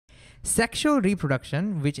Sexual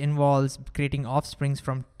reproduction, which involves creating offsprings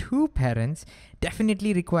from two parents,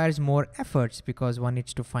 definitely requires more efforts because one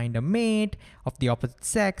needs to find a mate of the opposite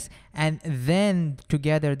sex, and then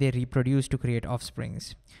together they reproduce to create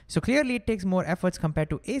offsprings. So clearly it takes more efforts compared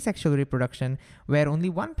to asexual reproduction, where only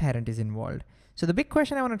one parent is involved. So the big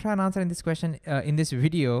question I want to try and answer in this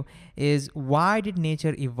video is, why did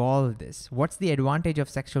nature evolve this? What's the advantage of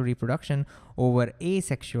sexual reproduction over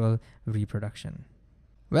asexual reproduction?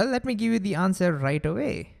 Well, let me give you the answer right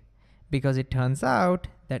away, because it turns out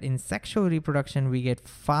that in sexual reproduction, we get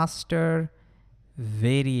faster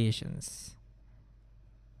variations.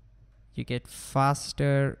 You get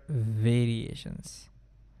faster variations.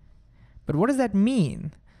 But what does that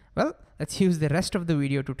mean? Well, let's use the rest of the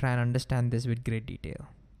video to try and understand this with great detail.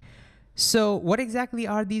 So what exactly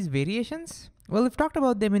are these variations? Well, we've talked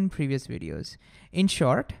about them in previous videos. In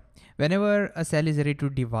short, whenever a cell is ready to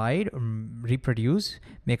divide or reproduce,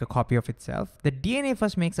 make a copy of itself, the DNA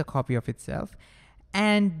first makes a copy of itself,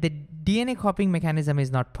 and the DNA copying mechanism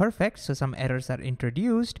is not perfect, so some errors are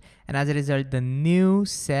introduced, and as a result, the new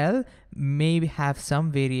cell may have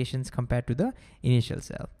some variations compared to the initial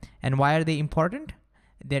cell. And why are they important?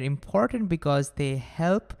 They're important because they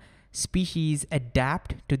help species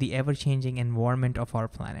adapt to the ever-changing environment of our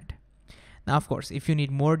planet. Now, of course, if you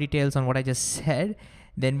need more details on what I just said,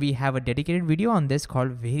 then we have a dedicated video on this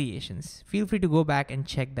called variations. Feel free to go back and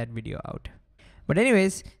check that video out. But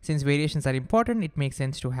anyways, since variations are important, it makes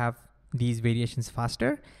sense to have these variations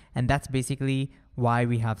faster, and that's basically why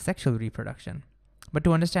we have sexual reproduction. But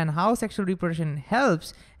to understand how sexual reproduction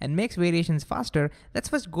helps and makes variations faster, let's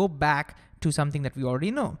first go back to something that we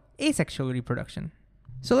already know, asexual reproduction.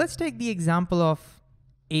 So let's take the example of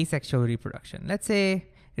asexual reproduction. Let's say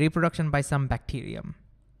reproduction by some bacterium,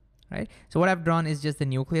 right? So what I've drawn is just the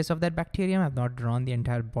nucleus of that bacterium. I've not drawn the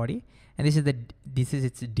entire body. And this is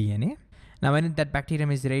its DNA. Now, when that bacterium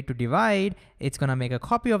is ready to divide, it's gonna make a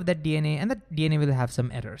copy of that DNA, and that DNA will have some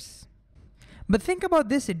errors. But think about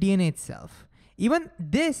this DNA itself. Even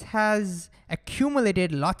this has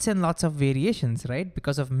accumulated lots and lots of variations, right?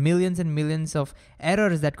 Because of millions and millions of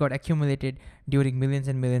errors that got accumulated during millions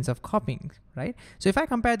and millions of copying, right? So if I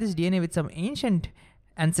compare this DNA with some ancient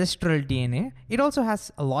ancestral DNA, it also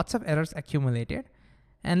has lots of errors accumulated.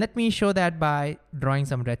 And let me show that by drawing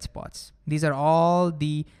some red spots. These are all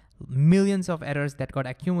the millions of errors that got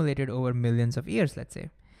accumulated over millions of years, let's say.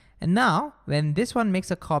 And now, when this one makes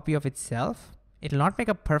a copy of itself, it'll not make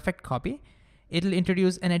a perfect copy. It'll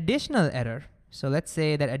introduce an additional error. So let's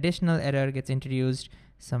say that additional error gets introduced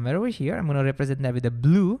somewhere over here. I'm gonna represent that with a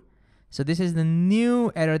blue. So this is the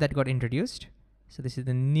new error that got introduced. So this is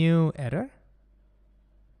the new error,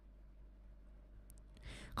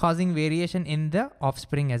 causing variation in the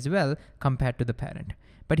offspring as well compared to the parent.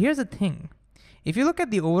 But here's the thing. If you look at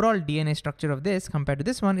the overall DNA structure of this compared to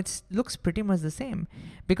this one, it looks pretty much the same,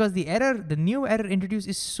 because the new error introduced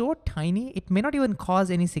is so tiny, it may not even cause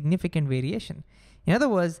any significant variation. In other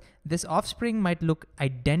words, this offspring might look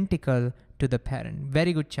identical to the parent,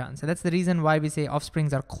 very good chance. And that's the reason why we say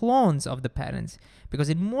offsprings are clones of the parents, because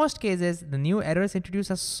in most cases, the new errors introduced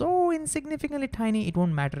are so insignificantly tiny, it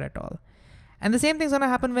won't matter at all. And the same thing's gonna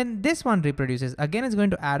happen when this one reproduces. Again, it's going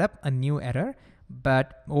to add up a new error,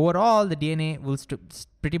 but overall the DNA will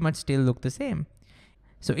pretty much still look the same.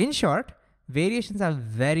 So in short, variations are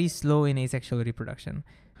very slow in asexual reproduction.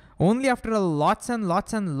 Only after lots and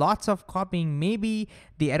lots and lots of copying, maybe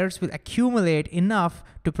the errors will accumulate enough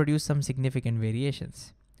to produce some significant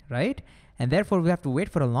variations, right? And therefore we have to wait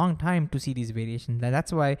for a long time to see these variations. And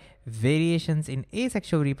that's why variations in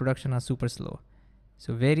asexual reproduction are super slow.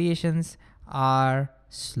 So variations are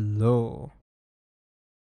slow.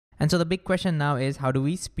 And so the big question now is, how do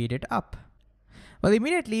we speed it up? Well,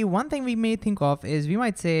 immediately, one thing we may think of is we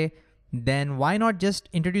might say, then why not just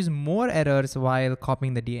introduce more errors while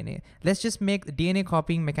copying the DNA? Let's just make the DNA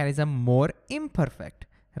copying mechanism more imperfect,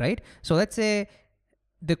 right? So let's say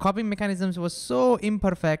the copying mechanisms was so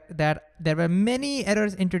imperfect that there were many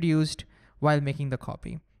errors introduced while making the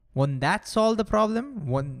copy. Won't that solve the problem?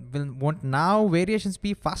 Won't now variations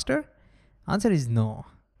be faster? Answer is no.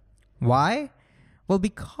 Why? Well,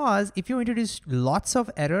 because if you introduce lots of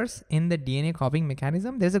errors in the DNA copying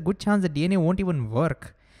mechanism, there's a good chance the DNA won't even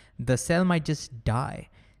work. The cell might just die.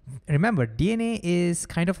 Remember, DNA is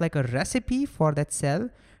kind of like a recipe for that cell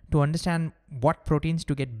to understand what proteins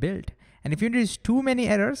to get built. And if you introduce too many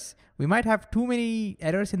errors, we might have too many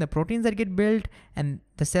errors in the proteins that get built, and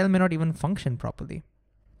the cell may not even function properly.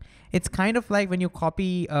 It's kind of like when you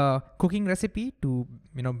copy a cooking recipe to,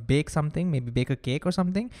 bake something, maybe bake a cake or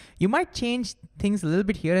something. You might change things a little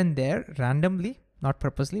bit here and there randomly, not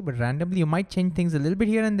purposely, but randomly. You might change things a little bit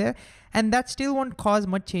here and there, and that still won't cause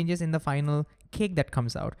much changes in the final cake that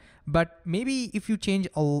comes out. But maybe if you change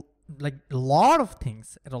a lot of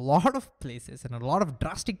things at a lot of places and a lot of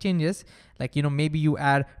drastic changes, like, maybe you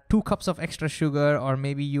add 2 cups of extra sugar, or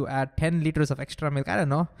maybe you add 10 liters of extra milk, I don't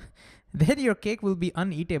know, then your cake will be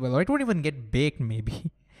uneatable, or it won't even get baked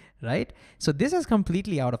maybe, right? So this is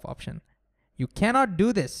completely out of option. You cannot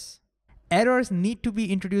do this. Errors need to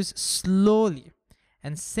be introduced slowly.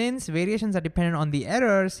 And since variations are dependent on the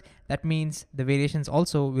errors, that means the variations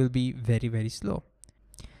also will be very, very slow.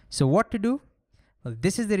 So what to do? Well,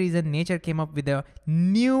 this is the reason nature came up with a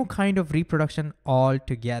new kind of reproduction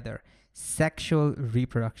altogether, sexual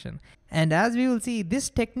reproduction. And as we will see, this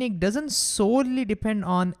technique doesn't solely depend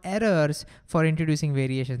on errors for introducing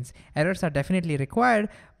variations. Errors are definitely required,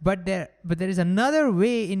 but there is another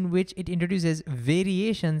way in which it introduces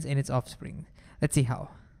variations in its offspring. Let's see how.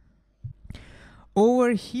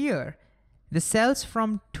 Over here, the cells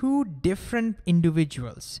from 2 different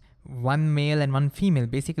individuals, one male and one female,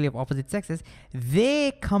 basically of opposite sexes,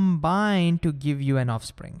 they combine to give you an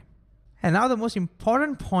offspring. And now the most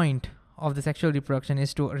important point of the sexual reproduction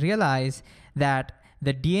is to realize that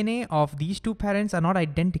the DNA of these 2 parents are not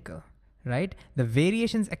identical, right? The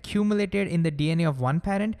variations accumulated in the DNA of one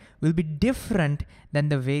parent will be different than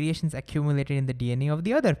the variations accumulated in the DNA of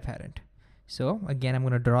the other parent. So again, I'm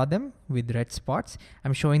going to draw them with red spots.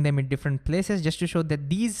 I'm showing them in different places just to show that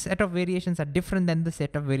these set of variations are different than the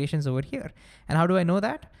set of variations over here. And how do I know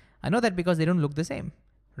that? I know that because they don't look the same,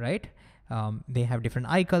 right? They have different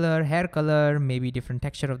eye color, hair color, maybe different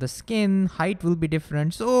texture of the skin, height will be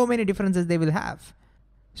different, so many differences they will have.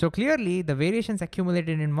 So clearly the variations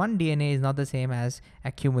accumulated in one DNA is not the same as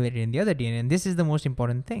accumulated in the other DNA, and this is the most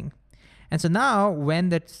important thing. And so now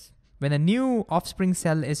when a new offspring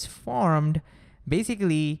cell is formed,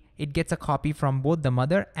 basically it gets a copy from both the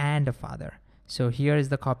mother and the father. So here is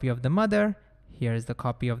the copy of the mother, here is the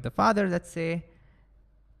copy of the father, let's say.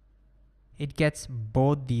 It gets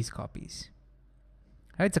both these copies.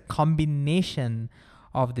 Right? It's a combination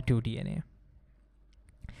of the 2 DNA.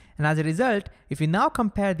 And as a result, if you now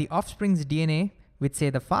compare the offspring's DNA with, say,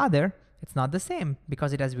 the father, it's not the same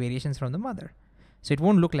because it has variations from the mother. So it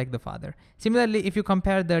won't look like the father. Similarly, if you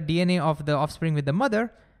compare the DNA of the offspring with the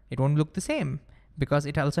mother, it won't look the same because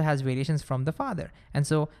it also has variations from the father. And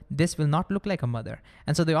so this will not look like a mother.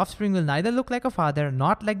 And so the offspring will neither look like a father,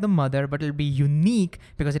 not like the mother, but it'll be unique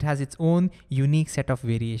because it has its own unique set of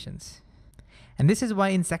variations. And this is why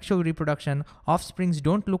in sexual reproduction, offsprings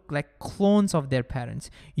don't look like clones of their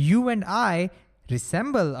parents. You and I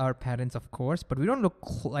resemble our parents, of course, but we don't look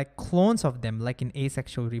like clones of them like in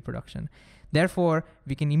asexual reproduction. Therefore,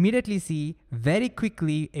 we can immediately see very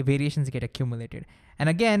quickly variations get accumulated. And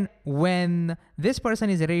again, when this person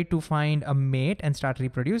is ready to find a mate and start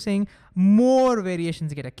reproducing, more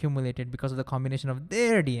variations get accumulated because of the combination of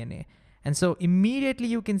their DNA. And so immediately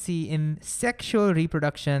you can see in sexual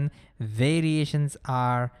reproduction, variations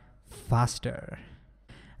are faster.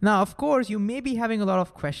 Now, of course, you may be having a lot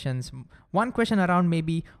of questions. One question around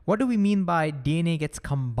maybe, what do we mean by DNA gets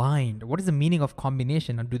combined? What is the meaning of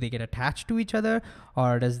combination? Do they get attached to each other?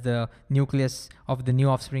 Or does the nucleus of the new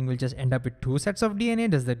offspring will just end up with 2 sets of DNA?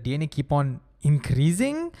 Does the DNA keep on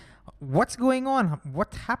increasing? What's going on?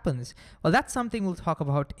 What happens? Well, that's something we'll talk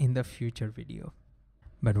about in the future video.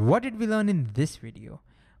 But what did we learn in this video?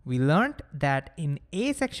 We learned that in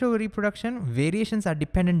asexual reproduction, variations are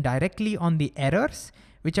dependent directly on the errors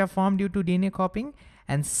which are formed due to DNA copying.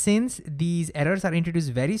 And since these errors are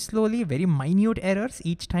introduced very slowly, very minute errors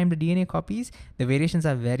each time the DNA copies, the variations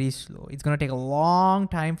are very slow. It's going to take a long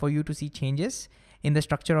time for you to see changes in the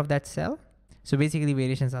structure of that cell. So basically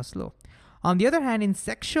variations are slow. On the other hand, in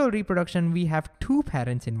sexual reproduction, we have 2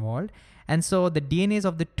 parents involved. And so the DNAs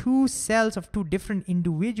of the 2 cells of 2 different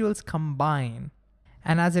individuals combine.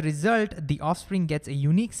 And as a result, the offspring gets a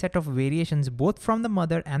unique set of variations both from the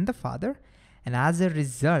mother and the father. And as a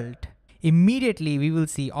result, immediately we will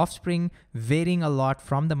see offspring varying a lot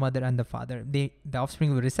from the mother and the father. The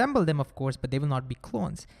offspring will resemble them, of course, but they will not be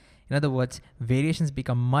clones. In other words, variations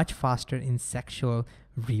become much faster in sexual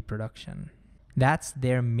reproduction. That's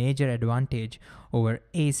their major advantage over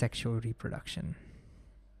asexual reproduction.